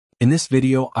In this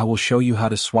video I will show you how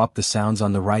to swap the sounds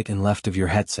on the right and left of your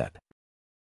headset.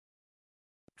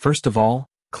 First of all,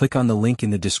 click on the link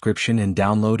in the description and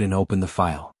download and open the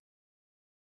file.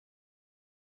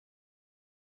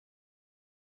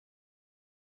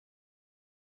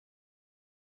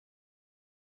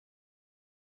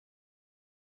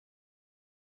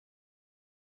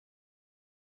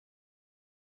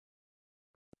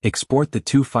 Export the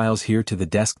two files here to the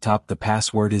desktop. The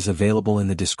password is available in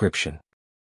the description.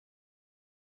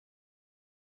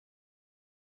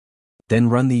 Then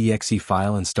run the exe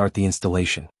file and start the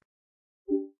installation.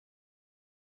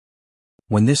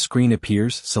 When this screen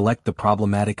appears, select the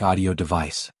problematic audio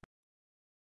device.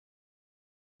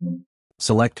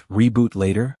 Select Reboot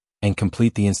Later, and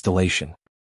complete the installation.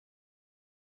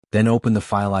 Then open the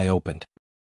file I opened.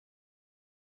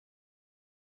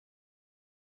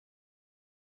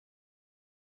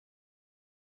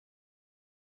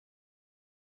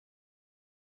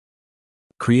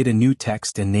 Create a new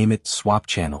text and name it Swap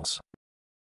Channels.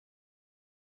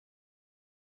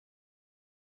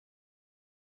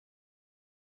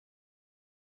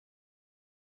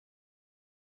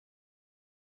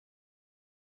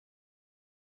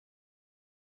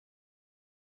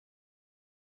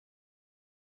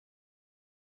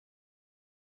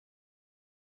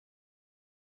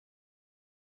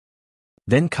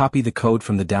 Then copy the code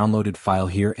from the downloaded file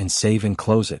here and save and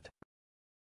close it.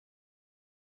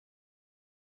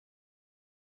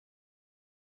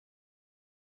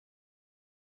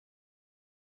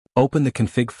 Open the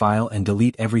config file and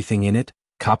delete everything in it,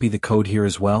 copy the code here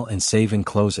as well and save and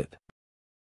close it.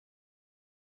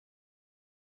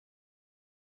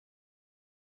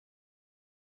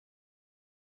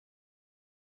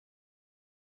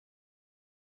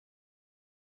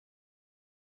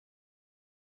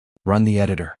 Run the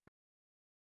editor.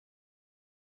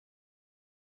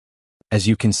 As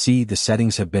you can see, the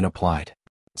settings have been applied.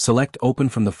 Select Open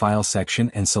from the File section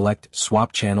and select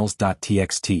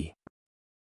swapchannels.txt.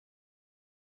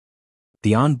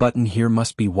 The On button here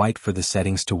must be white for the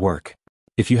settings to work.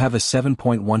 If you have a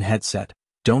 7.1 headset,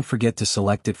 don't forget to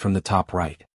select it from the top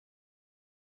right.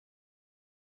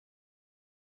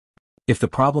 If the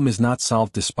problem is not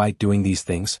solved despite doing these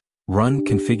things, run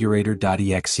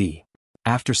configurator.exe.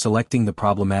 After selecting the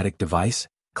problematic device,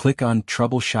 click on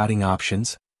Troubleshooting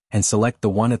Options, and select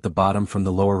the one at the bottom from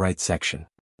the lower right section.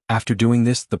 After doing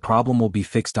this, the problem will be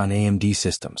fixed on AMD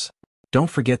systems. Don't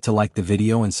forget to like the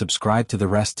video and subscribe to the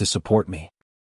rest to support me.